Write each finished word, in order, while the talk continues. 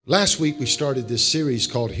Last week we started this series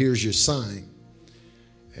called Here's Your Sign.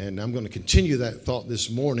 And I'm going to continue that thought this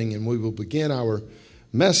morning, and we will begin our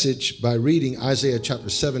message by reading Isaiah chapter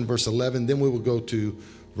 7 verse 11. Then we will go to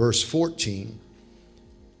verse 14.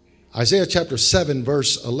 Isaiah chapter 7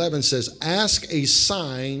 verse 11 says, "Ask a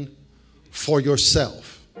sign for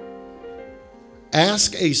yourself.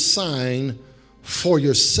 Ask a sign for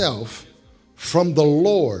yourself from the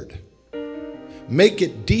Lord. Make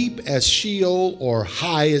it deep as Sheol or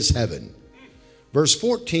high as heaven." Verse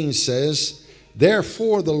 14 says,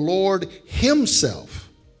 "Therefore the Lord himself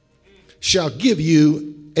shall give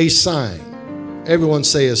you a sign." Everyone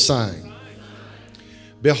say a sign.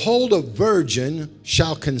 "Behold, a virgin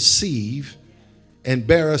shall conceive and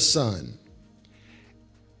bear a son,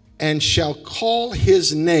 and shall call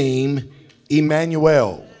his name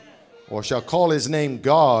Emmanuel," or shall call his name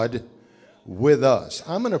God with us.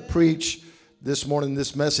 I'm going to preach this morning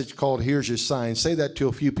this message called Here's Your Sign. Say that to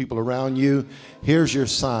a few people around you. Here's your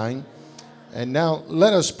sign. And now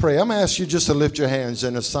let us pray. I'm going to ask you just to lift your hands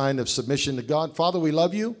in a sign of submission to God. Father, we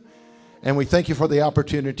love you, and we thank you for the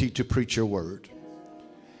opportunity to preach your word.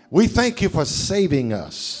 We thank you for saving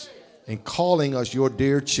us and calling us your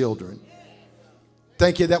dear children.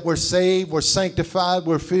 Thank you that we're saved, we're sanctified,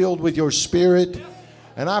 we're filled with your spirit.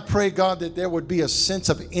 And I pray, God, that there would be a sense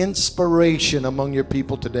of inspiration among your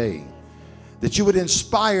people today, that you would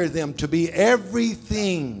inspire them to be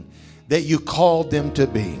everything that you called them to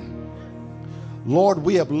be. Lord,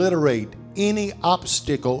 we obliterate any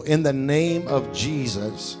obstacle in the name of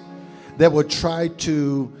Jesus that would try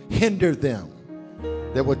to hinder them,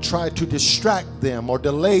 that would try to distract them or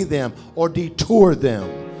delay them or detour them.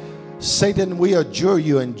 Satan, we adjure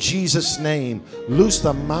you in Jesus' name, loose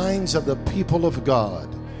the minds of the people of God.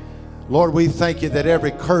 Lord, we thank you that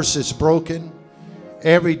every curse is broken.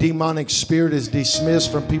 Every demonic spirit is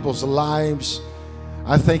dismissed from people's lives.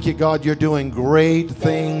 I thank you, God, you're doing great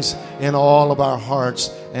things in all of our hearts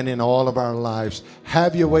and in all of our lives.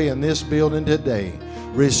 Have your way in this building today.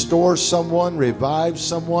 Restore someone, revive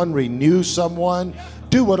someone, renew someone.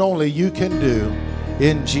 Do what only you can do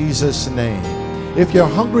in Jesus' name. If you're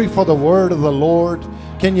hungry for the word of the Lord,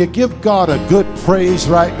 can you give God a good praise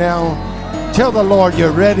right now? Tell the Lord you're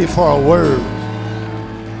ready for a word.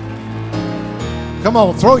 Come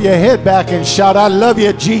on, throw your head back and shout, "I love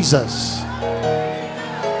you, Jesus."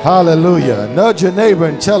 Hallelujah. Nudge your neighbor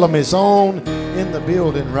and tell him it's on in the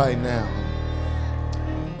building right now.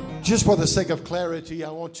 Just for the sake of clarity,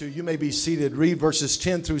 you may be seated, read verses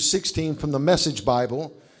 10 through 16 from the Message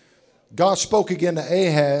Bible. God spoke again to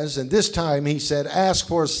Ahaz, and this time he said, "Ask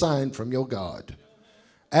for a sign from your God."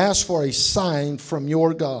 Ask for a sign from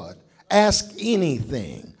your God. Ask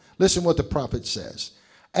anything. Listen what the prophet says.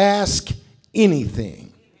 Ask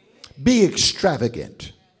anything. Be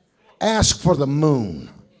extravagant. Ask for the moon.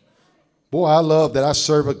 Boy, I love that I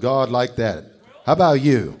serve a God like that. How about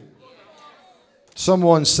you?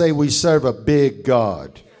 Someone say we serve a big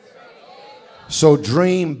God. So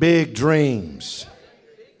dream big dreams.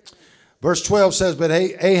 Verse 12 says, "But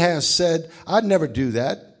Ahaz said, I'd never do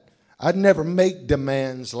that. I'd never make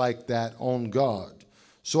demands like that on God."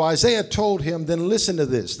 So Isaiah told him, "Then listen to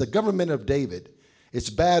this. The government of David,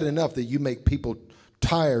 it's bad enough that you make people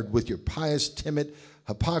tired with your pious, timid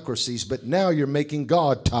hypocrisies, but now you're making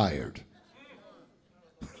God tired.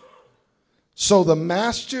 So the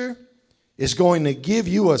master is going to give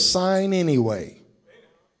you a sign anyway.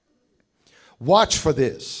 Watch for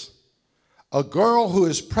this. A girl who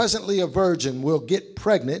is presently a virgin will get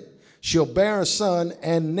pregnant. She'll bear a son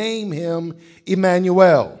and name him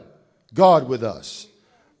Emmanuel, God with us.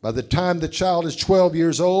 By the time the child is 12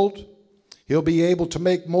 years old, he'll be able to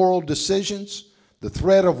make moral decisions. The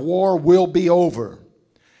threat of war will be over.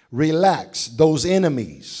 Relax. Those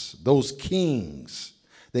enemies, those kings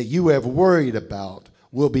that you have worried about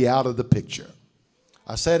will be out of the picture."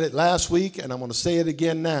 I said it last week, and I'm going to say it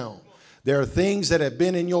again now. There are things that have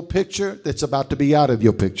been in your picture that's about to be out of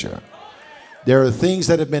your picture. There are things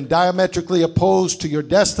that have been diametrically opposed to your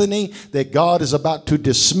destiny that God is about to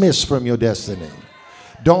dismiss from your destiny.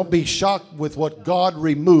 Don't be shocked with what God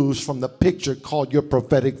removes from the picture called your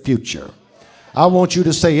prophetic future. I want you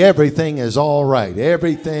to say everything is all right.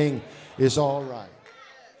 Everything is all right.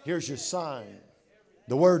 Here's your sign.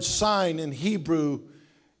 The word sign in Hebrew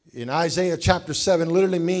in Isaiah chapter 7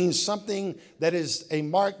 literally means something that is a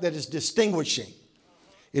mark that is distinguishing.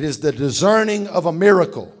 It is the discerning of a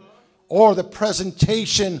miracle or the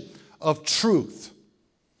presentation of truth.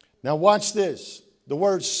 Now watch this. The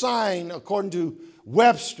word sign, according to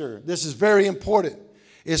Webster, this is very important,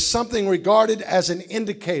 is something regarded as an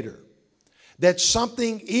indicator that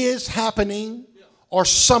something is happening or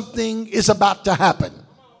something is about to happen.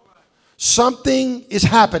 Something is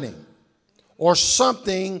happening, or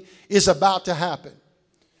something is about to happen.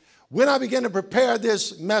 When I began to prepare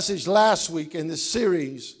this message last week in this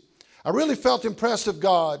series, I really felt impressed of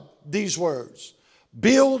God these words: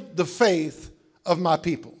 build the faith of my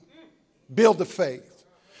people. Build the faith.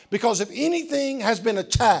 Because if anything has been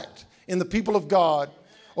attacked in the people of God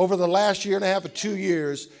over the last year and a half or 2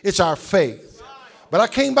 years, it's our faith. But I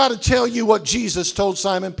came by to tell you what Jesus told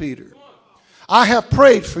Simon Peter. I have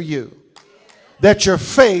prayed for you that your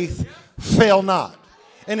faith fail not.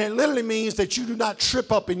 And it literally means that you do not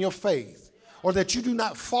trip up in your faith, or that you do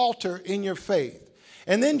not falter in your faith.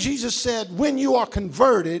 And then Jesus said, when you are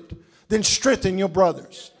converted, then strengthen your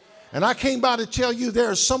brothers. And I came by to tell you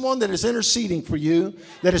there is someone that is interceding for you,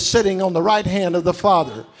 that is sitting on the right hand of the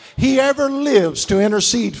Father. He ever lives to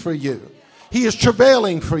intercede for you. He is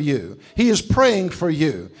travailing for you. He is praying for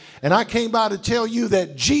you. And I came by to tell you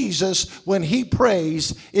that Jesus, when he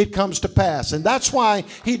prays, it comes to pass. And that's why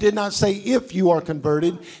he did not say if you are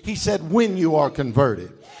converted. He said when you are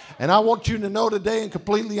converted. And I want you to know today and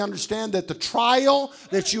completely understand that the trial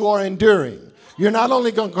that you are enduring, you're not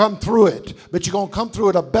only going to come through it, but you're going to come through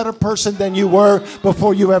it a better person than you were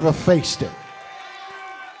before you ever faced it.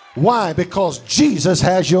 Why? Because Jesus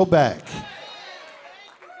has your back.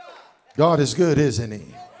 God is good, isn't he?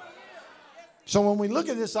 So when we look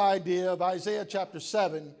at this idea of Isaiah chapter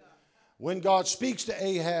 7, when God speaks to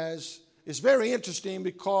Ahaz, it's very interesting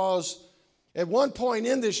because at one point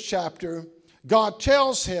in this chapter, God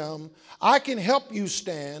tells him, I can help you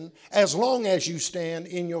stand as long as you stand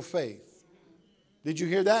in your faith. Did you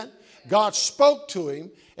hear that? God spoke to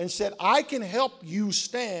him and said, I can help you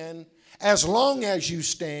stand as long as you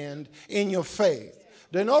stand in your faith.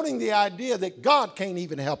 Denoting the idea that God can't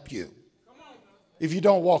even help you if you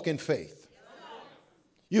don't walk in faith.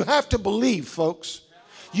 You have to believe, folks.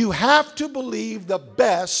 You have to believe the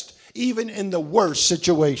best even in the worst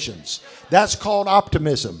situations. That's called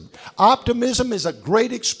optimism. Optimism is a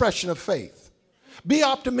great expression of faith. Be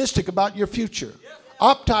optimistic about your future.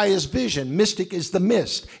 Opti is vision. Mystic is the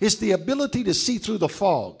mist. It's the ability to see through the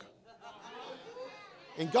fog.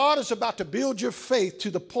 And God is about to build your faith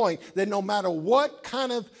to the point that no matter what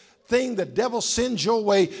kind of thing the devil sends your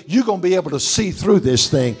way, you're going to be able to see through this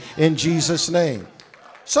thing in Jesus' name.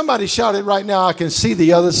 Somebody shout it right now, I can see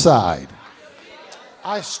the other side.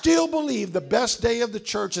 I still believe the best day of the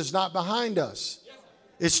church is not behind us.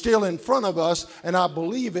 It's still in front of us, and I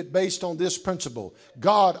believe it based on this principle.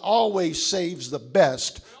 God always saves the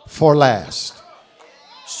best for last.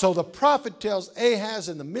 So the prophet tells Ahaz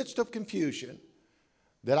in the midst of confusion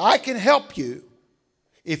that I can help you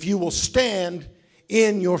if you will stand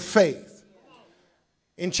in your faith.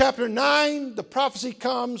 In chapter 9, the prophecy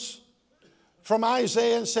comes from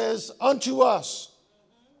Isaiah and says, unto us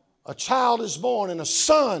a child is born and a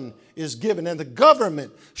son is given, and the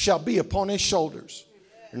government shall be upon his shoulders.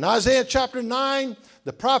 In Isaiah chapter 9,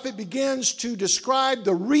 the prophet begins to describe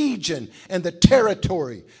the region and the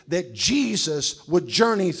territory that Jesus would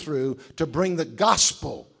journey through to bring the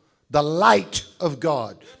gospel, the light of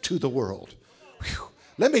God, to the world. Whew.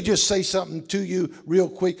 Let me just say something to you real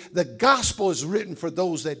quick. The gospel is written for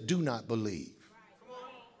those that do not believe.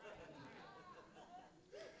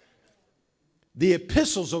 The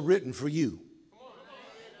epistles are written for you.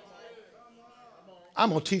 I'm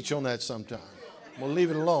going to teach on that sometime. I'm going to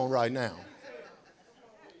leave it alone right now.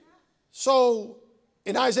 So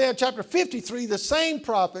in Isaiah chapter 53, the same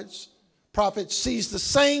prophet sees the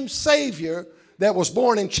same Savior that was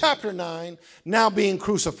born in chapter 9 now being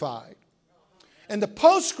crucified. And the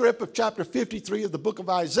postscript of chapter 53 of the book of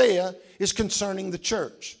Isaiah is concerning the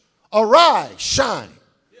church. Arise, shine,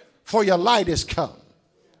 for your light is come.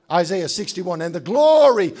 Isaiah 61, and the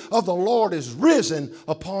glory of the Lord is risen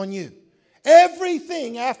upon you.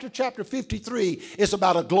 Everything after chapter 53 is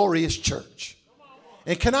about a glorious church.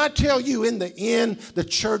 And can I tell you, in the end, the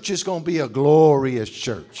church is going to be a glorious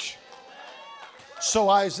church. So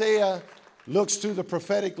Isaiah looks through the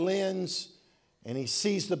prophetic lens, and he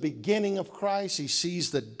sees the beginning of Christ, he sees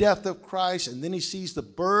the death of Christ, and then he sees the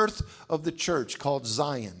birth of the church called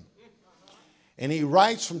Zion. And he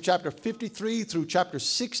writes from chapter 53 through chapter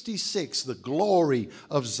 66, the glory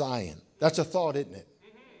of Zion. That's a thought, isn't it?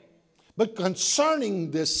 But concerning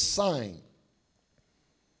this sign,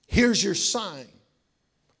 here's your sign.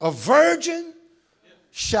 A virgin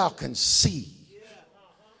shall conceive,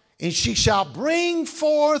 and she shall bring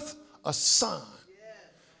forth a son,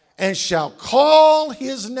 and shall call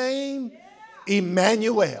his name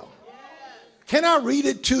Emmanuel. Can I read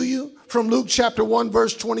it to you from Luke chapter 1,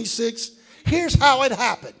 verse 26? Here's how it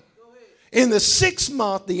happened. In the 6th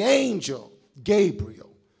month, the angel Gabriel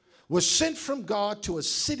was sent from God to a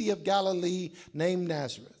city of Galilee named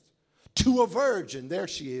Nazareth, to a virgin. There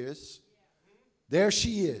she is. There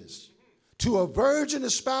she is. To a virgin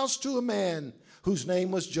espoused to a man whose name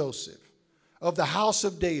was Joseph, of the house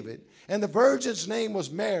of David. And the virgin's name was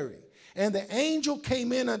Mary. And the angel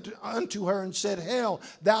came in unto her and said, Hail,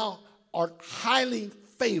 thou art highly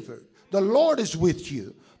favored. The Lord is with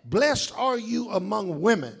you. Blessed are you among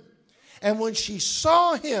women. And when she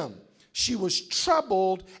saw him, she was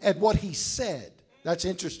troubled at what he said. That's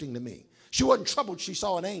interesting to me. She wasn't troubled. She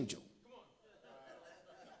saw an angel.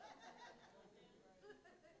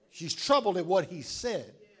 She's troubled at what he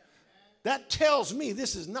said. That tells me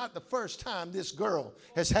this is not the first time this girl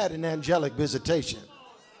has had an angelic visitation.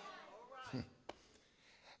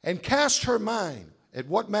 And cast her mind at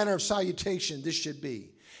what manner of salutation this should be.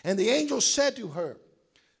 And the angel said to her,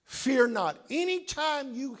 Fear not.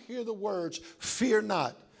 Anytime you hear the words, fear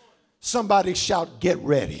not, somebody shout, get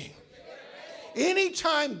ready.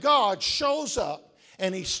 Anytime God shows up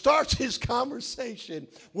and he starts his conversation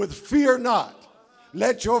with fear not,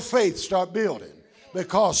 let your faith start building,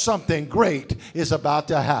 because something great is about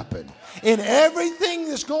to happen. In everything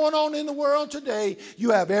that's going on in the world today,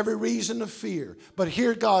 you have every reason to fear. But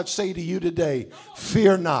hear God say to you today,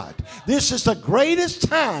 fear not. This is the greatest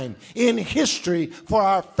time in history for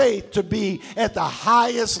our faith to be at the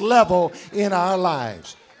highest level in our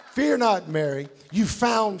lives. Fear not, Mary. You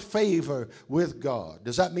found favor with God.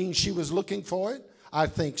 Does that mean she was looking for it? I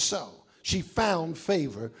think so. She found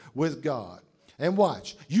favor with God. And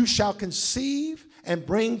watch, you shall conceive and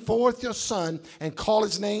bring forth your son and call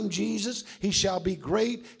his name Jesus. He shall be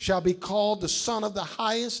great, shall be called the Son of the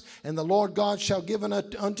Highest, and the Lord God shall give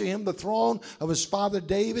unto him the throne of his father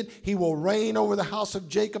David. He will reign over the house of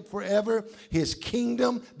Jacob forever. His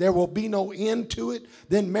kingdom, there will be no end to it.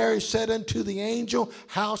 Then Mary said unto the angel,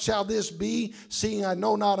 How shall this be, seeing I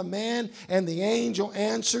know not a man? And the angel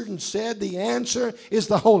answered and said, The answer is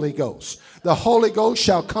the Holy Ghost. The Holy Ghost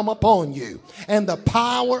shall come upon you, and the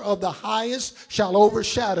power of the highest shall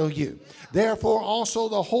overshadow you. Therefore also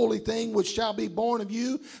the holy thing which shall be born of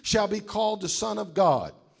you shall be called the Son of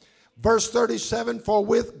God. Verse 37, For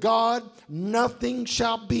with God nothing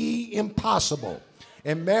shall be impossible.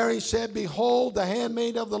 And Mary said, Behold, the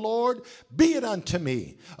handmaid of the Lord, be it unto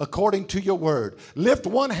me according to your word. Lift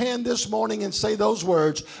one hand this morning and say those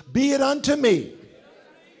words, Be it unto me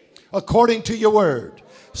according to your word.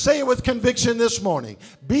 Say it with conviction this morning.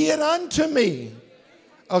 Be it unto me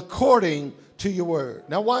according to your word.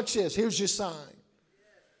 Now watch this. Here's your sign.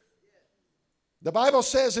 The Bible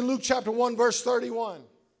says in Luke chapter 1 verse 31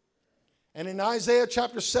 and in Isaiah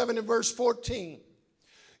chapter 7 and verse 14,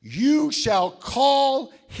 you shall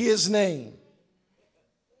call his name.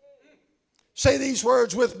 Say these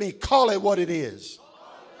words with me. Call it what it is.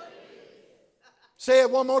 Say it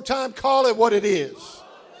one more time. Call it what it is.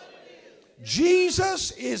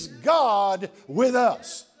 Jesus is God with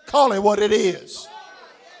us. Call it what it is.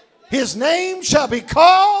 His name shall be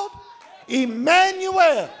called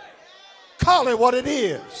Emmanuel. Call it what it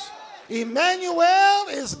is. Emmanuel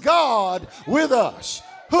is God with us.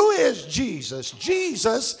 Who is Jesus?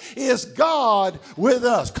 Jesus is God with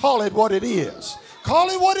us. Call it what it is. Call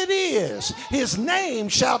it what it is. His name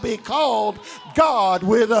shall be called God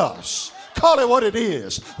with us. Call it what it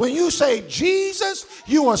is. When you say Jesus,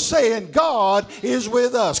 you are saying God is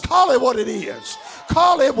with us. Call it what it is.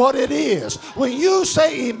 Call it what it is. When you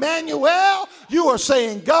say Emmanuel, you are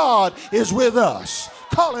saying God is with us.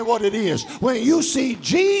 Call it what it is. When you see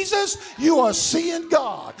Jesus, you are seeing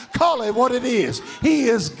God. Call it what it is. He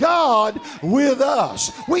is God with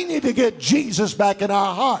us. We need to get Jesus back in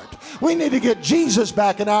our heart. We need to get Jesus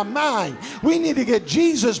back in our mind. We need to get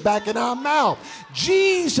Jesus back in our mouth.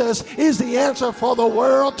 Jesus is the answer for the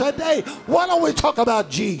world today. Why don't we talk about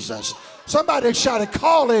Jesus? Somebody shout it,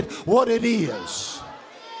 call it what it is.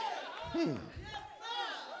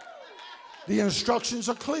 The instructions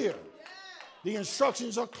are clear. The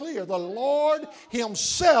instructions are clear. The Lord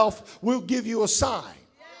himself will give you a sign.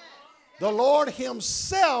 The Lord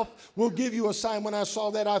himself will give you a sign. When I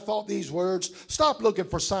saw that, I thought these words. Stop looking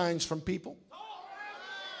for signs from people.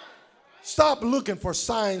 Stop looking for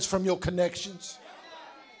signs from your connections.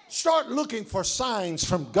 Start looking for signs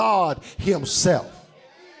from God himself.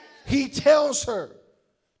 He tells her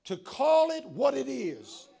to call it what it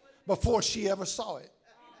is before she ever saw it.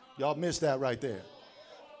 Y'all missed that right there.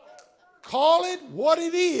 Call it what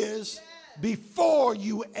it is before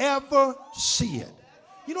you ever see it.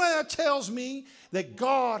 You know what that tells me? That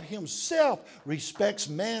God himself respects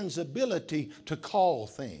man's ability to call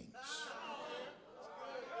things.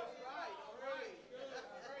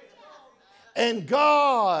 And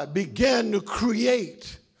God began to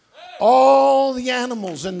create all the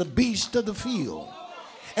animals and the beasts of the field.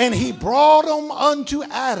 And he brought them unto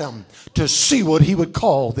Adam to see what he would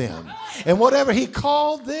call them. And whatever he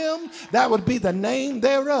called them, that would be the name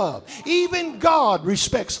thereof. Even God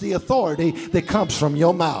respects the authority that comes from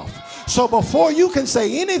your mouth. So before you can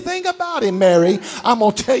say anything about him, Mary, I'm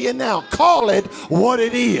going to tell you now, call it what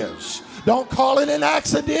it is. Don't call it an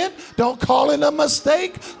accident. Don't call it a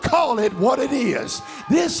mistake. Call it what it is.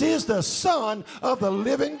 This is the Son of the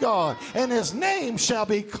living God, and his name shall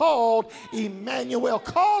be called Emmanuel.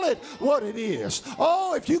 Call it what it is.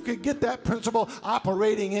 Oh, if you could get that principle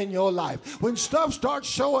operating in your life. When stuff starts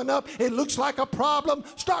showing up, it looks like a problem,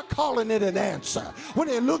 start calling it an answer. When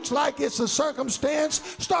it looks like it's a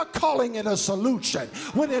circumstance, start calling it a solution.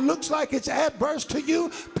 When it looks like it's adverse to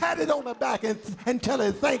you, pat it on the back and tell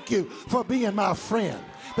it thank you for being my friend.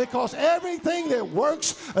 Because everything that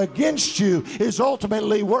works against you is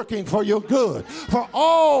ultimately working for your good. For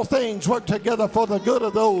all things work together for the good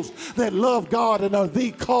of those that love God and are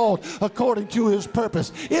called according to his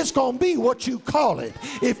purpose. It's going to be what you call it.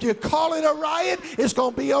 If you call it a riot, it's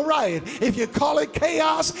going to be a riot. If you call it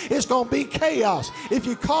chaos, it's going to be chaos. If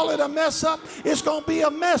you call it a mess up, it's going to be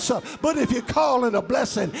a mess up. But if you call it a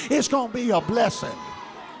blessing, it's going to be a blessing.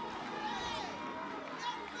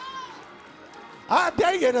 I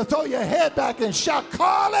dare you to throw your head back and shout,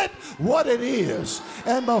 call it what it is.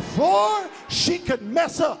 And before she could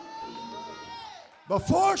mess up,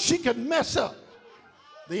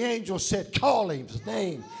 the angel said, call his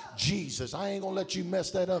name Jesus. I ain't going to let you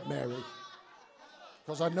mess that up, Mary,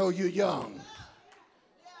 because I know you're young.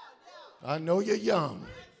 I know you're young,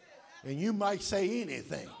 and you might say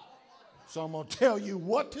anything. So I'm going to tell you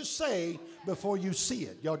what to say before you see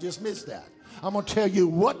it. Y'all just missed that. I'm going to tell you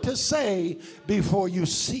what to say before you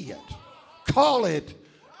see it. Call it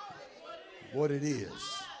what it is.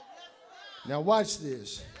 Now watch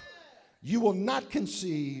this. You will not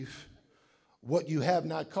conceive what you have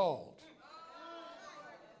not called.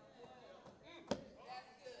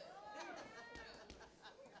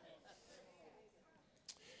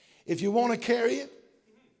 If you want to carry it,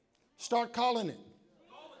 start calling it.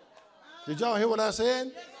 Did y'all hear what I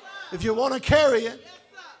said? If you want to carry it,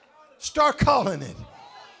 start calling it.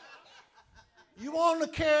 You want to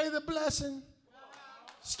carry the blessing?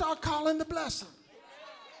 Start calling the blessing.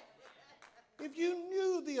 If you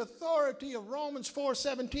knew the authority of Romans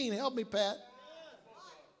 4:17, help me, Pat.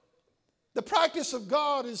 The practice of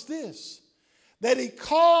God is this, that he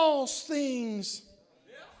calls things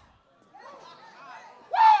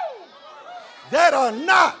that are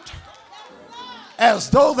not as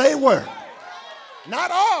though they were.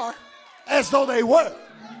 Not are, as though they were.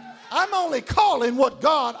 I'm only calling what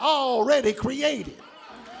God already created.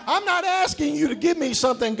 I'm not asking you to give me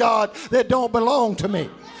something, God, that don't belong to me.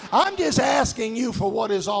 I'm just asking you for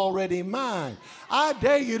what is already mine. I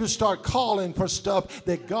dare you to start calling for stuff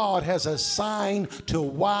that God has assigned to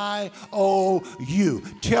Y-O-U.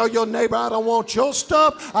 Tell your neighbor, I don't want your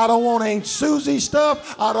stuff. I don't want Aunt Susie's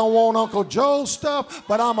stuff. I don't want Uncle Joe's stuff.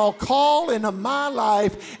 But I'm going to call into my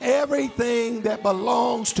life everything that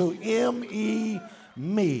belongs to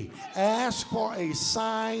me. Ask for a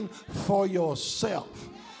sign for yourself.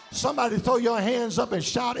 Somebody throw your hands up and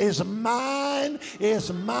shout, it's mine,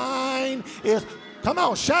 it's mine, it's... Come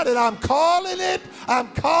on, shout it. I'm calling it. I'm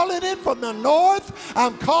calling it from the north.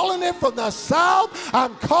 I'm calling it from the south.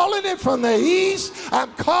 I'm calling it from the east.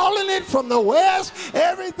 I'm calling it from the west.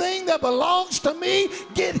 Everything that belongs to me,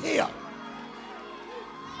 get here.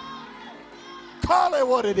 Call it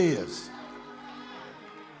what it is.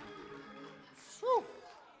 Whew.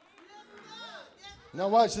 Now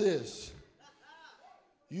watch this.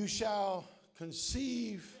 You shall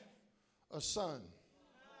conceive a son.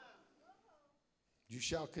 You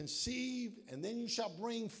shall conceive, and then you shall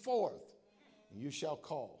bring forth, and you shall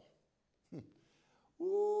call. Ooh,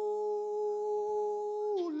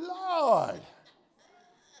 Lord.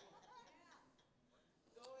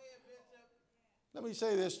 Let me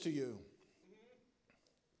say this to you,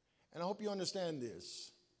 and I hope you understand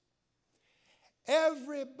this.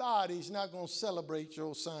 Everybody's not going to celebrate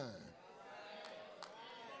your sign.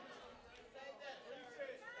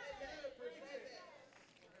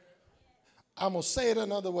 I'm going to say it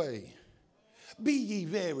another way. Be ye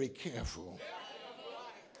very careful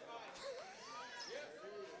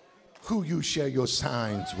who you share your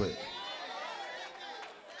signs with.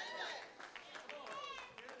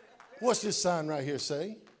 What's this sign right here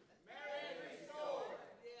say?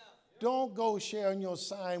 Don't go sharing your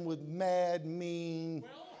sign with mad, mean,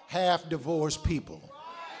 half-divorced people.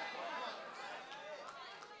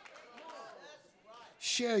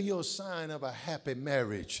 Share your sign of a happy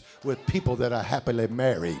marriage with people that are happily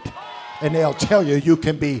married. and they'll tell you you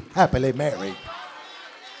can be happily married.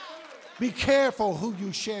 Be careful who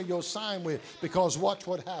you share your sign with, because watch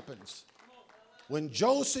what happens. When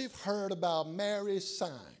Joseph heard about Mary's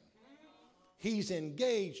sign, he's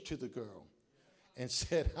engaged to the girl and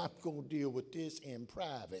said, I'm going to deal with this in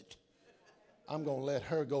private. I'm going to let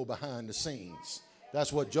her go behind the scenes.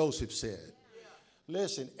 That's what Joseph said.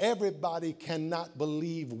 Listen, everybody cannot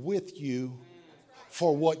believe with you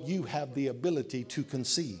for what you have the ability to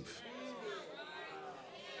conceive.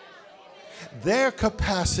 Their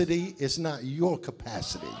capacity is not your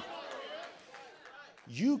capacity.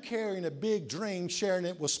 You carrying a big dream, sharing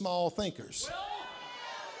it with small thinkers.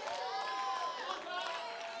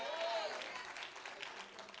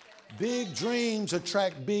 Big dreams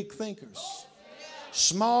attract big thinkers.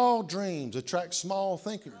 Small dreams attract small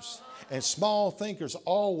thinkers. And small thinkers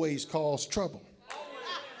always cause trouble.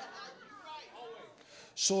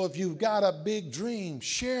 So if you've got a big dream,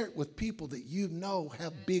 share it with people that you know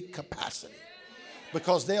have big capacity.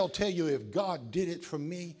 Because they'll tell you, if God did it for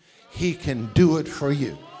me, he can do it for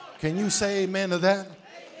you. Can you say amen to that?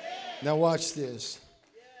 Now watch this.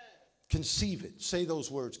 Conceive it. Say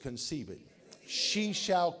those words, conceive it. She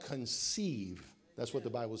shall conceive. That's what the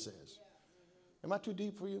Bible says. Am I too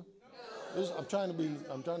deep for you? I'm trying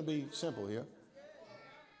to be simple here.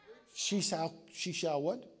 She shall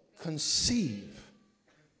what? Conceive.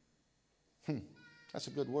 That's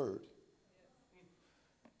a good word.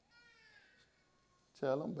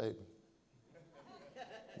 Tell them, baby.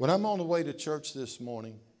 When I'm on the way to church this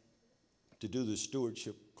morning to do the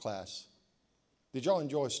stewardship class, did y'all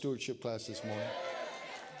enjoy stewardship class this morning?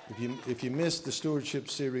 If you missed the stewardship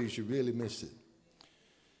series, you really missed it.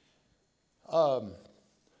 I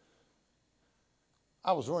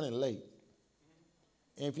was running late.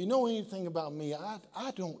 And if you know anything about me,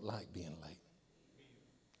 I don't like being late.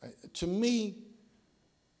 To me,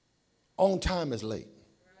 on time is late.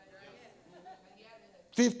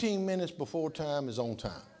 15 minutes before time is on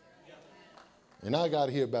time. And I got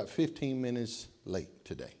here about 15 minutes late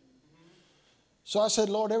today. So I said,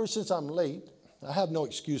 Lord, ever since I'm late, I have no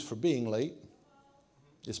excuse for being late.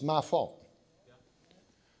 It's my fault.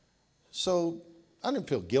 So I didn't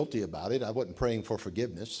feel guilty about it. I wasn't praying for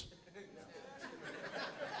forgiveness.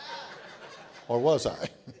 Or was I?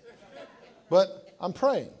 But I'm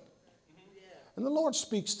praying. And the Lord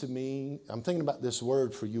speaks to me. I'm thinking about this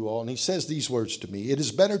word for you all. And he says these words to me. It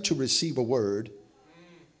is better to receive a word,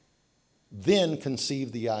 then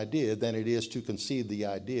conceive the idea, than it is to conceive the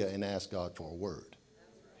idea and ask God for a word.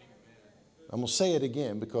 I'm going to say it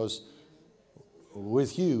again because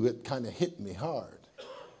with you, it kind of hit me hard.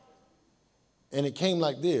 And it came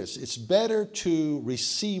like this. It's better to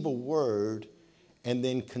receive a word and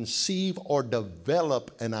then conceive or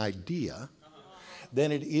develop an idea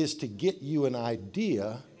than it is to get you an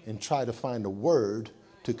idea and try to find a word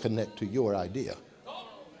to connect to your idea.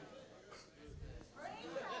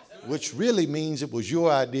 Which really means it was your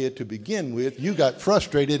idea to begin with. You got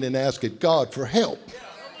frustrated and asked God for help.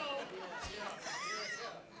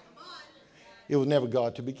 It was never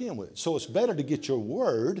God to begin with. So it's better to get your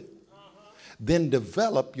word than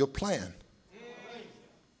develop your plan.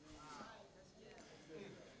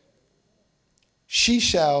 She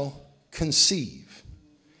shall conceive.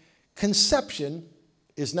 Conception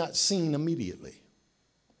is not seen immediately.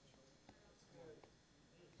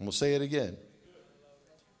 I'm going to say it again.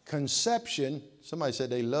 Conception, somebody said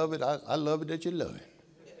they love it. I love it that you love it.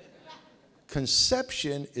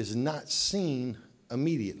 Conception is not seen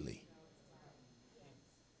immediately.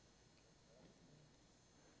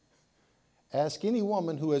 Ask any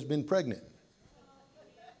woman who has been pregnant.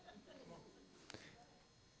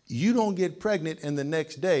 You don't get pregnant and the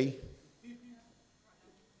next day.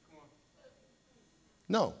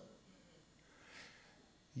 No.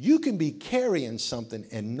 You can be carrying something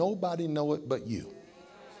and nobody know it but you.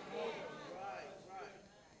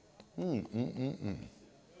 And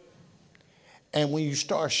when you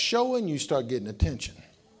start showing, you start getting attention.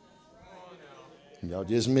 Y'all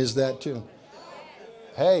just missed that too.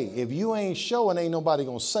 Hey, if you ain't showing, ain't nobody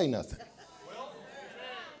going to say nothing.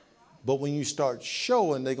 But when you start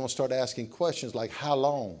showing, they're going to start asking questions like, how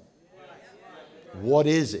long? What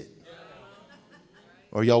is it?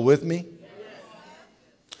 Are y'all with me?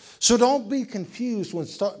 So don't be confused when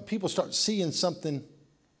people start seeing something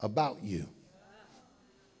about you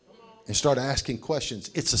and start asking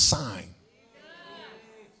questions. It's a sign.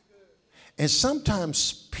 And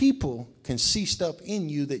sometimes people can see stuff in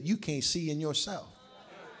you that you can't see in yourself.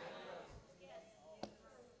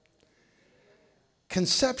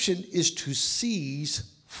 Conception is to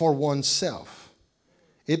seize for oneself.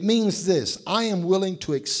 It means this: I am willing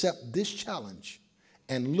to accept this challenge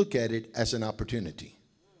and look at it as an opportunity.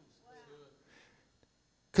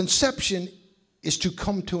 Conception is to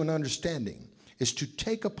come to an understanding, is to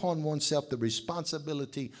take upon oneself the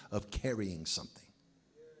responsibility of carrying something.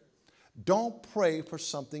 Don't pray for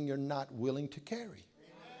something you're not willing to carry.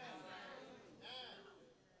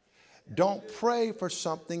 Don't pray for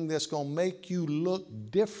something that's going to make you look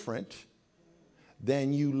different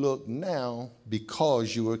than you look now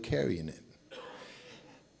because you are carrying it.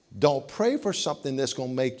 Don't pray for something that's going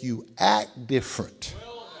to make you act different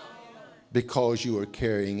because you are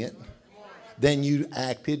carrying it than you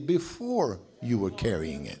acted before you were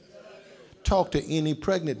carrying it. Talk to any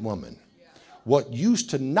pregnant woman. What used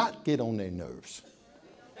to not get on their nerves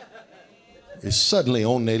is suddenly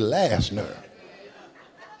on their last nerve.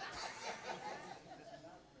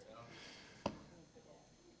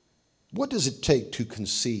 What does it take to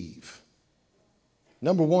conceive?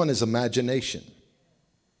 Number one is imagination.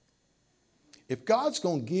 If God's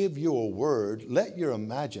going to give you a word, let your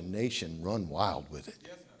imagination run wild with it.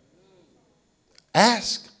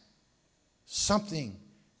 Ask something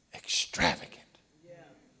extravagant.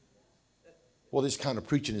 Well, this kind of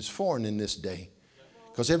preaching is foreign in this day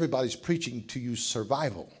because everybody's preaching to you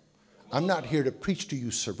survival. I'm not here to preach to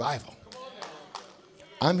you survival.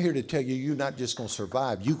 I'm here to tell you, you're not just going to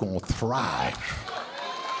survive, you're going to thrive.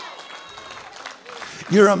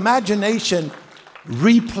 Your imagination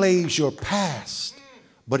replays your past,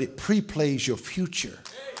 but it preplays your future.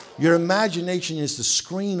 Your imagination is the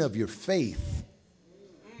screen of your faith.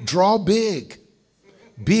 Draw big.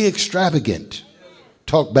 Be extravagant.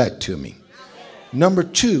 Talk back to me. Number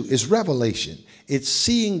two is revelation. It's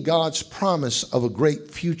seeing God's promise of a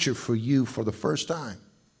great future for you for the first time.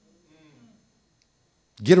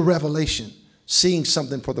 Get a revelation. Seeing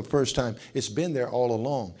something for the first time. It's been there all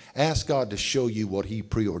along. Ask God to show you what he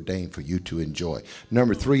preordained for you to enjoy.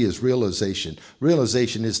 Number three is realization.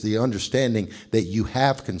 Realization is the understanding that you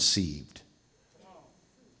have conceived.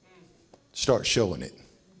 Start showing it.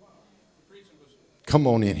 Come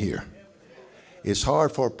on in here. It's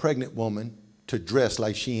hard for a pregnant woman to dress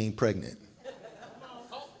like she ain't pregnant.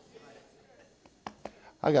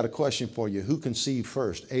 I got a question for you. Who conceived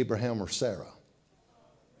first, Abraham or Sarah?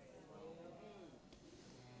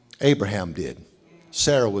 Abraham did.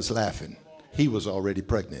 Sarah was laughing. He was already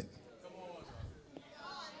pregnant.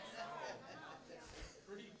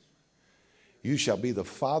 You shall be the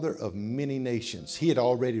father of many nations. He had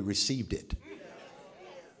already received it.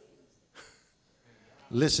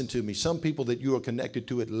 Listen to me. Some people that you are connected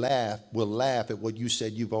to will laugh at what you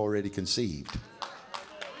said you've already conceived.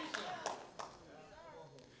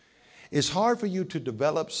 It's hard for you to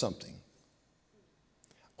develop something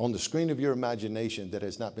on the screen of your imagination that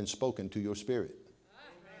has not been spoken to your spirit.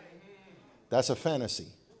 That's a fantasy.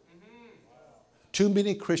 Too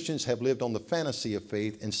many Christians have lived on the fantasy of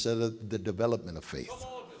faith instead of the development of faith.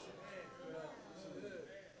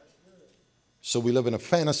 So we live in a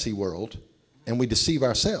fantasy world and we deceive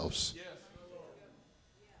ourselves.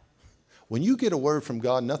 When you get a word from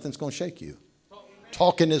God, nothing's going to shake you.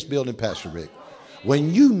 Talk in this building, Pastor Rick.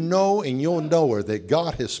 When you know in your knower that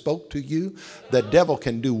God has spoke to you, the devil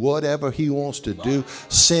can do whatever he wants to do,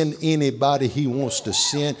 send anybody he wants to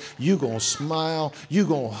send. You're going to smile, you're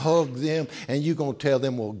going to hug them, and you're going to tell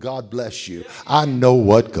them, well, God bless you. I know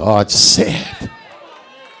what God said.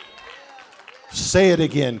 Say it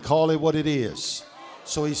again. Call it what it is.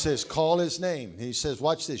 So he says, call his name. And he says,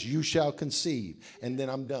 watch this. You shall conceive. And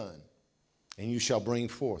then I'm done. And you shall bring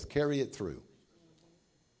forth. Carry it through.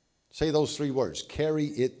 Say those three words. Carry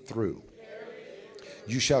it through.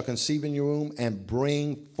 You shall conceive in your womb and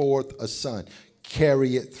bring forth a son.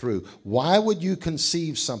 Carry it through. Why would you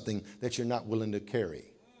conceive something that you're not willing to carry?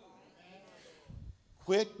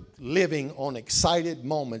 Quit living on excited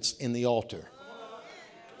moments in the altar.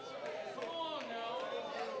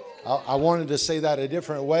 I wanted to say that a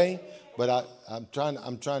different way, but I'm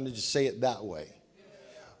trying to just say it that way.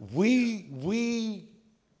 We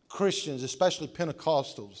Christians, especially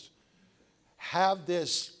Pentecostals, have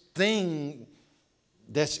this thing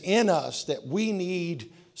that's in us that we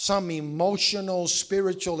need some emotional,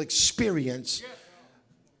 spiritual experience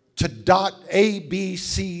to dot A, B,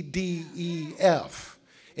 C, D, E, F.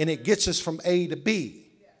 And it gets us from A to B.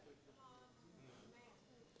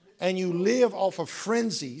 And you live off of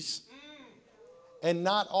frenzies and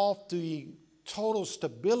not off the total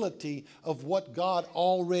stability of what God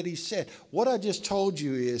already said. What I just told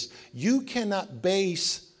you is you cannot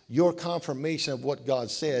base your confirmation of what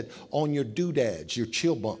God said on your doodads, your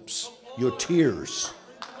chill bumps, your tears.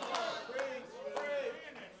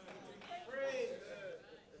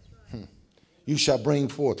 you shall bring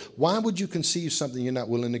forth. Why would you conceive something you're not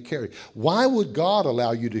willing to carry? Why would God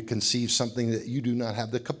allow you to conceive something that you do not have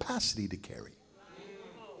the capacity to carry?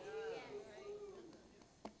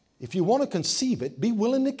 If you want to conceive it, be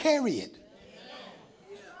willing to carry it.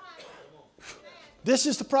 This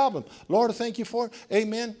is the problem. Lord, I thank you for it.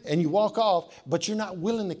 Amen. And you walk off, but you're not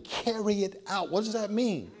willing to carry it out. What does that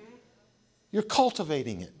mean? You're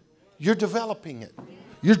cultivating it. You're developing it.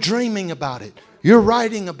 You're dreaming about it. You're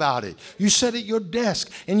writing about it. You sit at your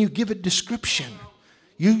desk and you give it description.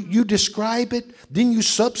 You describe it, then you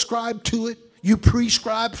subscribe to it. You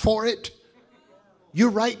prescribe for it.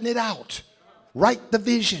 You're writing it out. Write the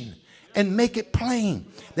vision and make it plain,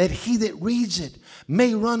 that he that reads it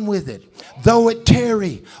may run with it. Though it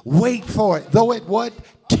tarry, wait for it. Though it what?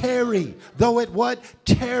 Tarry. Though it what?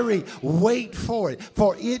 Tarry. Wait for it.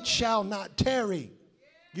 For it shall not tarry.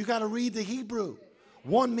 You got to read the Hebrew.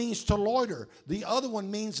 One means to loiter. The other one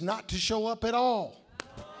means not to show up at all.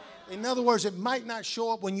 In other words, it might not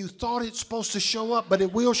show up when you thought it's supposed to show up, but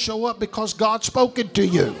it will show up because God spoke it to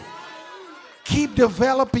you. Keep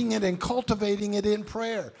developing it and cultivating it in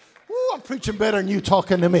prayer. Ooh, I'm preaching better than you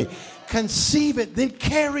talking to me. Conceive it, then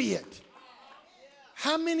carry it.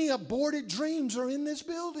 How many aborted dreams are in this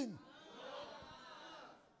building?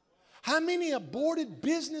 How many aborted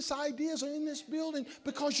business ideas are in this building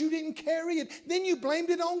because you didn't carry it? Then you blamed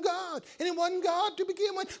it on God. And it wasn't God to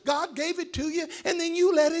begin with. God gave it to you, and then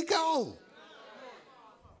you let it go.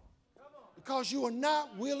 Because you are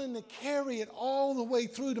not willing to carry it all the way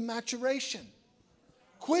through to maturation.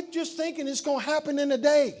 Quit just thinking it's going to happen in a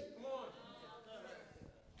day.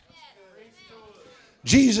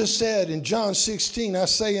 Jesus said in John 16, I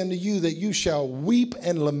say unto you that you shall weep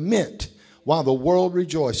and lament while the world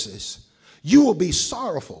rejoices. You will be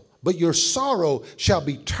sorrowful, but your sorrow shall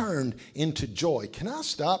be turned into joy. Can I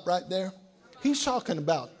stop right there? He's talking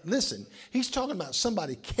about, listen, he's talking about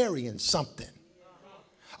somebody carrying something.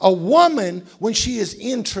 A woman, when she is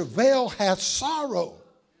in travail, has sorrow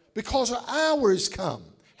because her hour is come.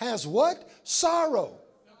 Has what? Sorrow.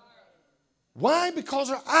 Why? Because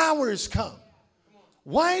her hour is come.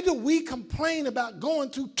 Why do we complain about going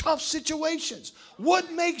through tough situations?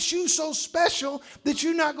 What makes you so special that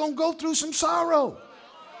you're not going to go through some sorrow?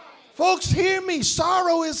 Folks, hear me.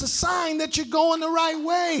 Sorrow is a sign that you're going the right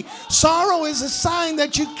way. Sorrow is a sign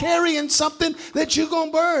that you're carrying something that you're going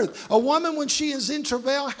to birth. A woman, when she is in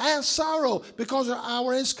travail, has sorrow because her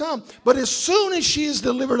hour has come. But as soon as she is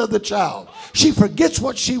delivered of the child, she forgets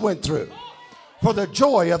what she went through for the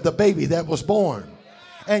joy of the baby that was born.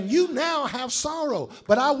 And you now have sorrow,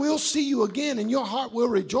 but I will see you again, and your heart will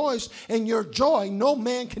rejoice, and your joy no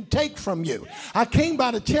man can take from you. I came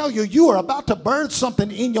by to tell you, you are about to birth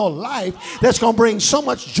something in your life that's going to bring so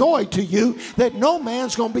much joy to you that no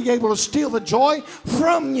man's going to be able to steal the joy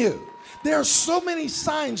from you. There are so many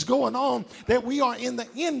signs going on that we are in the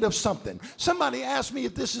end of something. Somebody asked me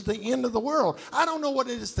if this is the end of the world. I don't know what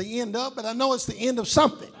it is the end of, but I know it's the end of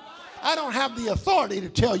something. I don't have the authority to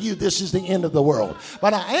tell you this is the end of the world.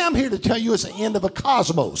 But I am here to tell you it's the end of a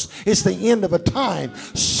cosmos. It's the end of a time.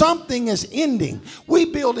 Something is ending. We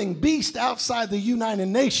building beasts outside the United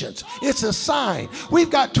Nations. It's a sign. We've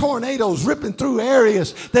got tornadoes ripping through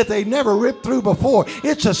areas that they never ripped through before.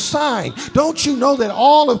 It's a sign. Don't you know that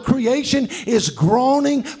all of creation is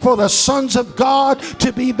groaning for the sons of God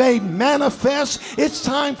to be made manifest? It's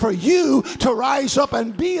time for you to rise up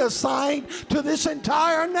and be a sign to this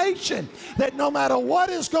entire nation. That no matter what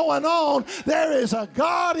is going on, there is a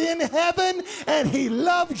God in heaven and he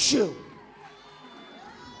loves you.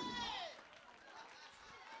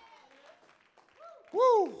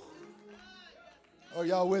 Woo! Are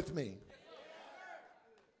y'all with me?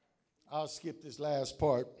 I'll skip this last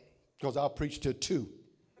part because I'll preach till 2.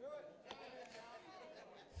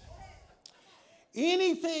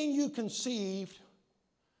 Anything you conceived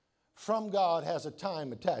from God has a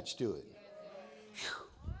time attached to it. Whew.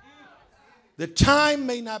 The time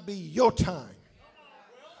may not be your time,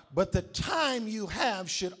 but the time you have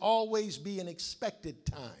should always be an expected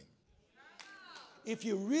time. If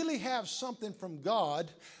you really have something from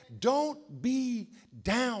God, don't be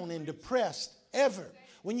down and depressed ever.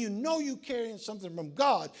 When you know you're carrying something from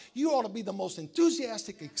God, you ought to be the most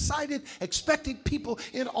enthusiastic, excited, expectant people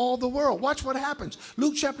in all the world. Watch what happens.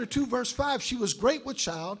 Luke chapter 2, verse 5, she was great with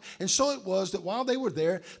child, and so it was that while they were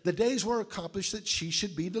there, the days were accomplished that she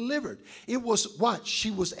should be delivered. It was what?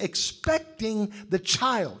 She was expecting the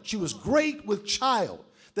child. She was great with child.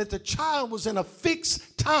 that the child was in a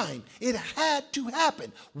fixed time. It had to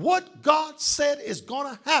happen. What God said is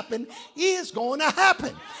going to happen is going to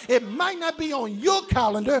happen. It might not be on your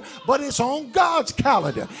calendar, but it's on God's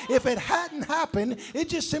calendar. If it hadn't happened, it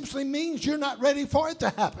just simply means you're not ready for it to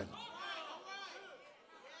happen.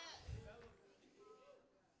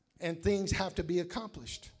 And things have to be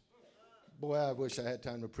accomplished. Boy, I wish I had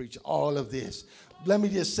time to preach all of this. Let me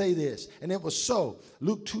just say this. And it was so.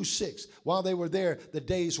 Luke 2:6. While they were there, the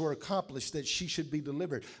days were accomplished that she should be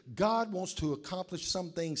delivered. God wants to accomplish some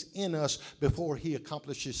things in us before he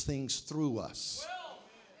accomplishes things through us.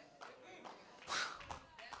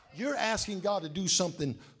 You're asking God to do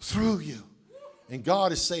something through you. And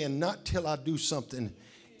God is saying, not till I do something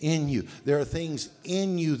in you. There are things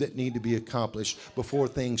in you that need to be accomplished before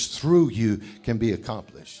things through you can be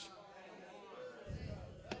accomplished.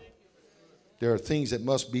 There are things that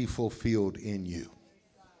must be fulfilled in you.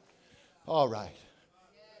 All right.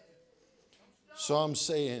 So I'm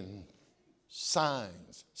saying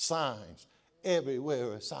signs,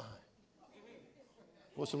 everywhere a sign.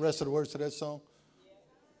 What's the rest of the words to that song?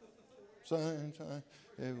 Sign,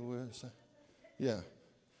 everywhere a sign. Yeah,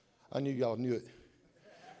 I knew y'all knew it.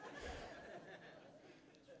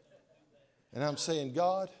 And I'm saying,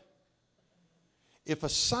 God, if a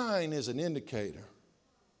sign is an indicator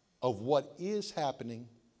of what is happening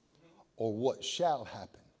or what shall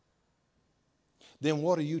happen, then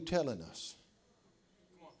what are you telling us?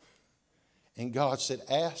 And God said,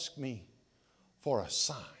 ask me for a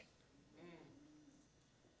sign.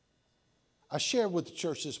 I shared with the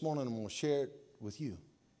church this morning, I'm going to share it with you.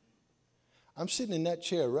 I'm sitting in that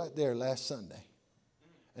chair right there last Sunday,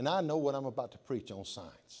 and I know what I'm about to preach on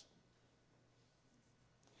signs.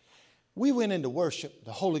 We went into worship.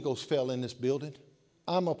 The Holy Ghost fell in this building.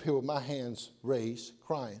 I'm up here with my hands raised,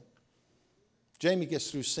 crying. Jamie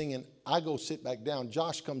gets through singing. I go sit back down.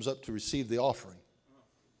 Josh comes up to receive the offering.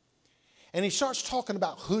 And he starts talking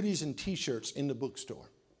about hoodies and T-shirts in the bookstore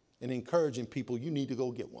and encouraging people, you need to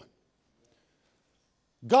go get one.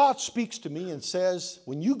 God speaks to me and says,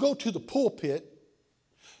 when you go to the pulpit,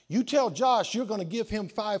 you tell Josh you're going to give him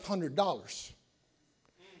 $500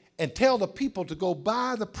 and tell the people to go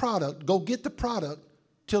buy the product, go get the product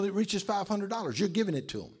till it reaches $500. You're giving it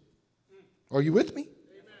to them. Are you with me?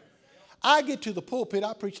 Amen. I get to the pulpit,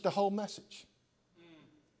 I preach the whole message.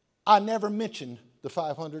 I never mentioned the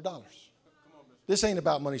 $500. This ain't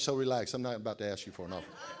about money, so relax. I'm not about to ask you for an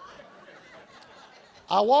offering.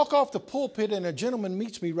 I walk off the pulpit and a gentleman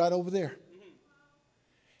meets me right over there.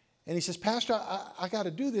 And he says, Pastor, I got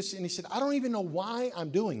to do this. And he said, I don't even know why I'm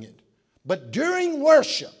doing it. But during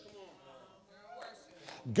worship,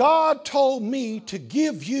 God told me to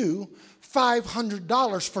give you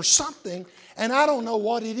 $500 for something, and I don't know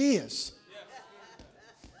what it is.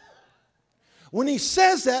 When he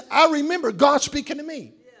says that, I remember God speaking to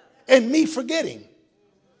me and me forgetting.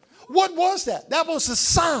 What was that? That was a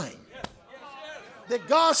sign that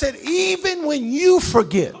God said, even when you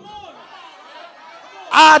forget,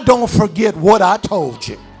 I don't forget what I told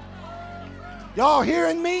you. Y'all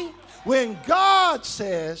hearing me? When God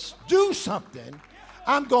says, do something,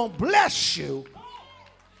 I'm going to bless you.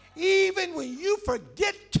 Even when you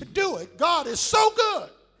forget to do it, God is so good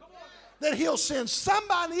that he'll send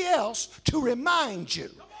somebody else to remind you.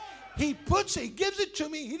 He gives it to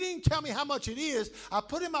me. He didn't tell me how much it is. I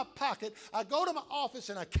put it in my pocket. I go to my office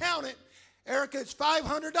and I count it. Erica, it's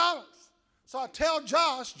 $500. So I tell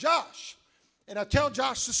Josh, and I tell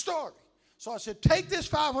Josh the story. So I said, take this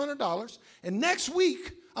 $500, and next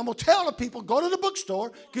week, I'm going to tell the people, go to the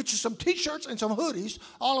bookstore, get you some T-shirts and some hoodies,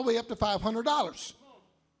 all the way up to $500.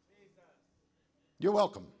 You're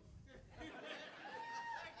welcome.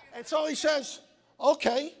 And so he says,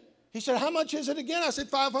 okay. He said, how much is it again? I said,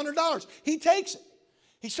 $500. He takes it.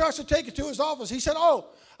 He starts to take it to his office. He said, oh,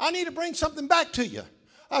 I need to bring something back to you.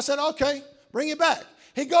 I said, okay, bring it back.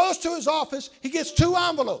 He goes to his office. He gets 2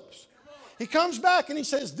 envelopes. He comes back and he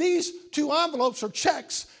says, these 2 envelopes are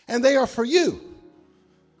checks and they are for you.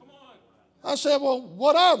 I said, well,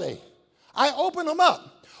 what are they? I open them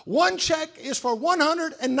up. One check is for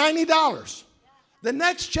 $190. The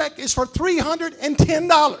next check is for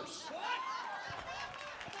 $310.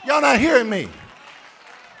 Y'all not hearing me?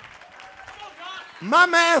 My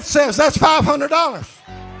math says that's $500.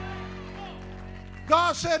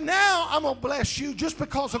 God said, now I'm going to bless you just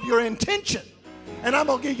because of your intention. And I'm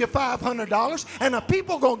going to give you $500. And the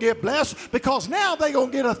people are going to get blessed because now they're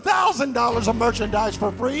going to get $1,000 of merchandise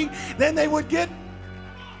for free. Then they would get.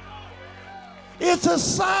 It's a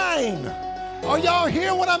sign. Are y'all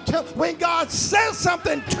hearing what I'm telling you? When God says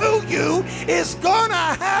something to you, it's going to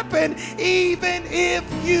happen even if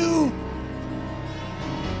you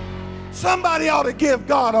Somebody ought to give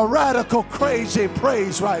God a radical, crazy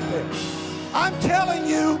praise right there. I'm telling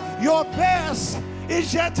you, your best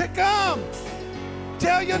is yet to come.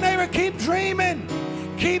 Tell your neighbor, keep dreaming,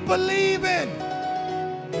 keep believing.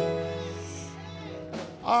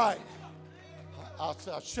 All right. I'll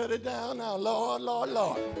shut it down now. Lord, Lord,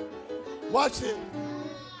 Lord. Watch it.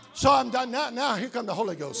 So I'm done. Now here comes the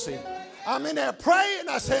Holy Ghost. See, I'm in there praying.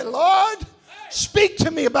 I said, Lord, speak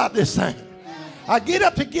to me about this thing. I get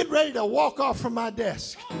up to get ready to walk off from my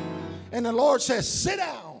desk. And the Lord says, sit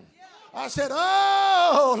down. I said,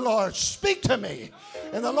 oh, Lord, speak to me.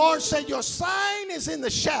 And the Lord said, your sign is in the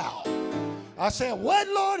shall. I said, what,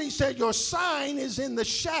 Lord? He said, your sign is in the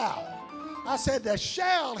shall. I said, the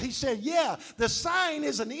shall? He said, yeah, the sign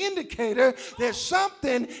is an indicator that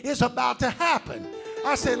something is about to happen.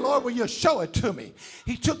 I said, Lord, will you show it to me?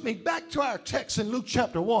 He took me back to our text in Luke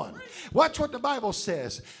chapter 1. Watch what the Bible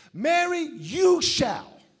says. Mary, you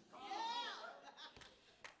shall.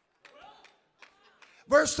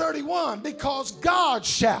 Verse 31, because God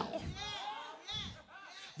shall.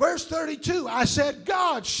 Verse 32, I said,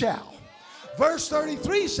 God shall. Verse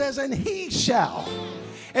 33 says, and he shall.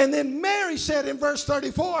 And then Mary said in verse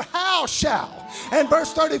 34, how shall? And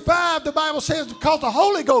verse 35, the Bible says, because the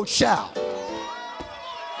Holy Ghost shall.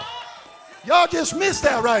 Y'all just missed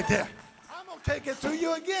that right there. I'm going to take it through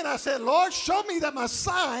you again. I said, Lord, show me that my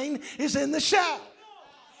sign is in the shall.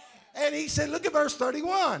 And he said, look at verse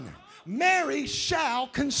 31. Mary shall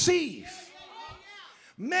conceive.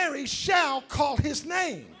 Mary shall call his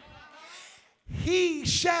name. He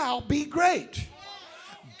shall be great.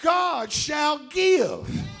 God shall give.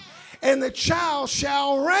 And the child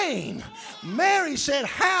shall reign. Mary said,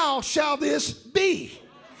 how shall this be?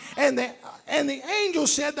 And the angel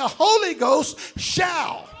said, the Holy Ghost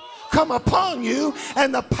shall come upon you,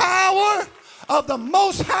 and the power of the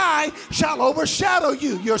Most High shall overshadow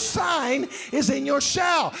you. Your sign is in your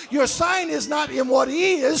shall. Your sign is not in what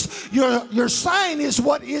is. Your sign is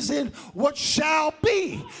what is in what shall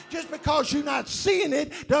be. Just because you're not seeing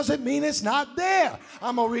it doesn't mean it's not there.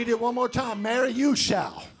 I'm going to read it one more time. Mary, you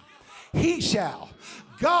shall. He shall.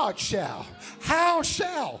 God shall. How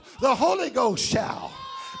shall? The Holy Ghost shall.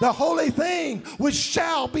 The holy thing which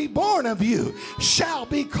shall be born of you shall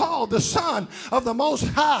be called the Son of the Most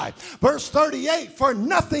High. Verse 38, for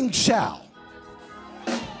nothing shall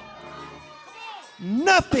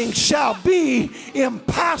be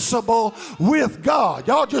impossible with God.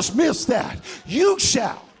 Y'all just missed that. You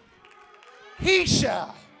shall. He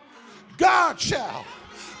shall. God shall.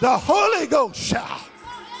 The Holy Ghost shall.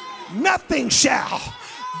 Nothing shall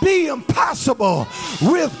be impossible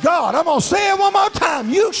with God. I'm going to say it one more time.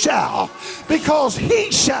 You shall, because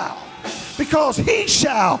he shall. Because he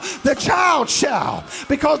shall, the child shall.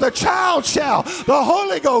 Because the child shall, the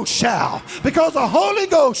Holy Ghost shall. Because the Holy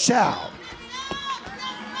Ghost shall.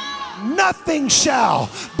 Nothing shall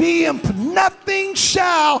be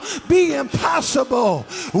impossible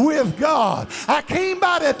with God. I came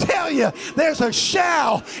by to tell you there's a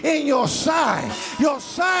shall in your sign. Your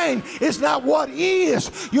sign is not what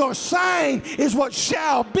is. Your sign is what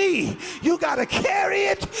shall be. You got to carry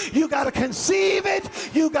it. You got to conceive it.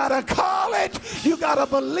 You got to call it. You got to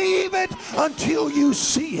believe it until you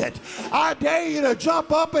see it. I dare you to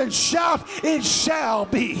jump up and shout, it shall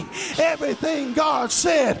be. Everything God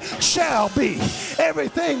said shall be.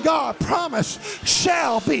 Everything God promised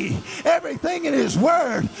shall be. Everything in his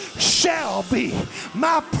word shall be.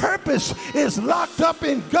 My purpose is locked up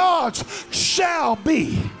in God's shall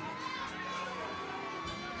be.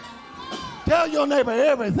 Tell your neighbor,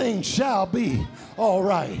 everything shall be all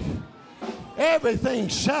right. Everything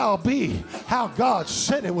shall be how God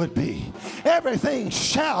said it would be. Everything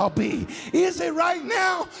shall be. Is it right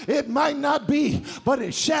now? It might not be, but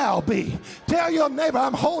it shall be. Tell your neighbor,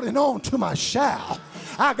 I'm holding on to my shall.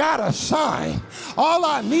 I got a sign. All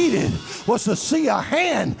I needed was to see a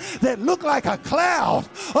hand that looked like a cloud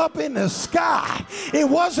up in the sky. It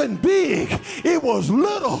wasn't big, it was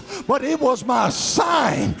little, but it was my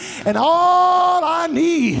sign. And all I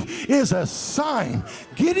need is a sign.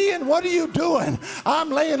 Gideon, what are you doing?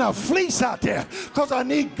 I'm laying a fleece out there because I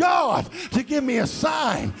need God to give me a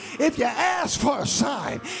sign. If you ask for a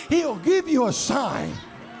sign, he'll give you a sign.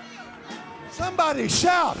 Somebody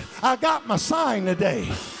shout, I got my sign today.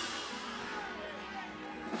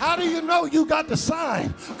 How do you know you got the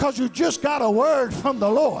sign? Because you just got a word from the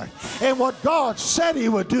Lord. And what God said he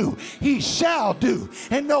would do, he shall do.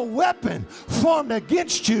 And no weapon formed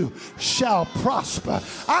against you shall prosper.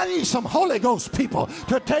 I need some Holy Ghost people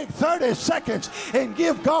to take 30 seconds and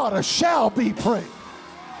give God a shall be praise.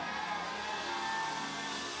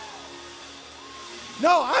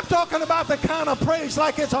 No, I'm talking about the kind of praise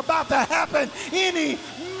like it's about to happen any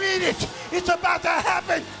minute. It's about to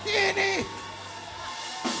happen any.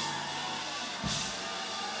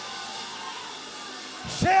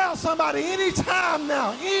 Tell somebody anytime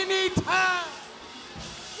now. Anytime.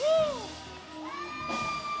 Woo.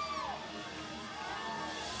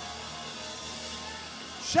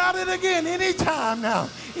 Shout it again. Anytime now.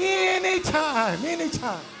 Anytime.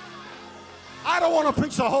 Anytime. I don't want to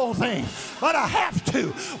preach the whole thing, but I have to.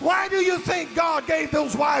 Why do you think God gave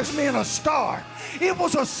those wise men a star? It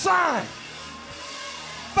was a sign.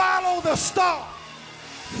 Follow the star.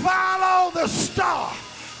 Follow the star.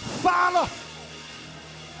 Follow.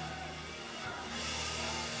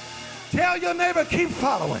 Tell your neighbor, keep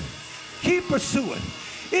following. Keep pursuing.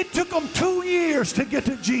 It took them 2 years to get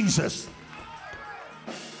to Jesus.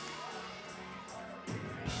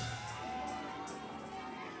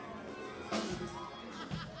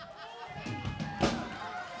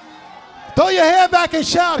 Throw your head back and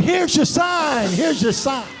shout, here's your sign, here's your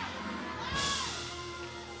sign.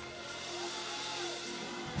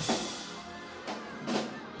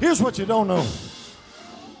 Here's what you don't know.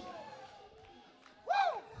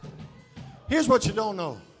 Here's what you don't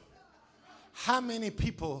know. How many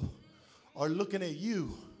people are looking at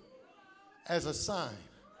you as a sign?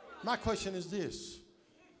 My question is this.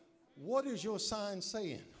 What is your sign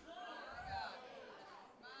saying?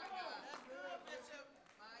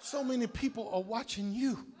 So many people are watching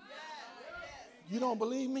you. You don't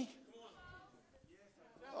believe me?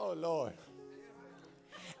 Oh, Lord.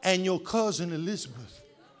 And your cousin Elizabeth,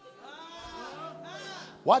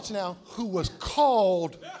 watch now, who was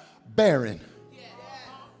called barren,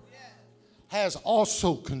 has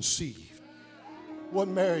also conceived. What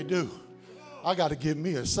Mary do? I got to give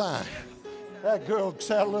me a sign. That girl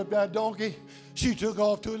saddled up that donkey. She took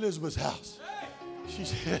off to Elizabeth's house. She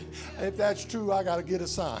said, if that's true, I got to get a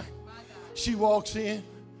sign. She walks in.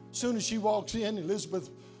 As soon as she walks in, Elizabeth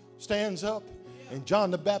stands up, and John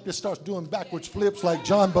the Baptist starts doing backwards flips like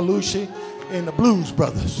John Belushi in the Blues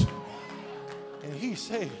Brothers. And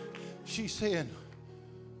she said,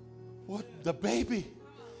 what, the baby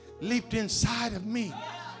leaped inside of me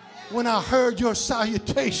when I heard your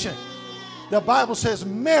salutation. The Bible says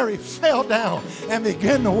Mary fell down and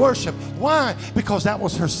began to worship. Why? Because that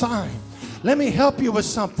was her sign. Let me help you with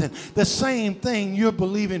something. The same thing you're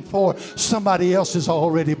believing for, somebody else has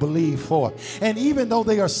already believed for. And even though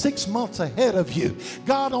they are 6 months ahead of you,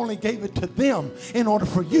 God only gave it to them in order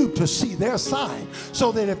for you to see their sign,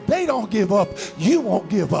 so that if they don't give up, you won't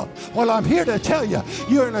give up. Well, I'm here to tell you,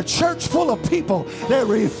 you're in a church full of people that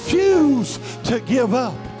refuse to give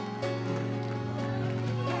up.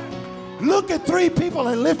 Look at 3 people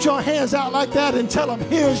and lift your hands out like that and tell them,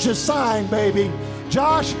 here's your sign, baby.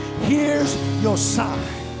 Josh, here's your sign.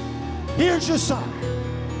 Here's your sign.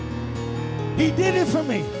 He did it for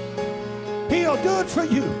me. He'll do it for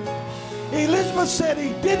you. Elizabeth said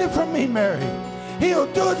he did it for me, Mary. He'll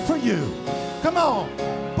do it for you. Come on.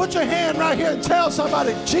 Put your hand right here and tell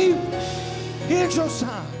somebody, Chief, here's your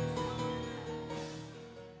sign.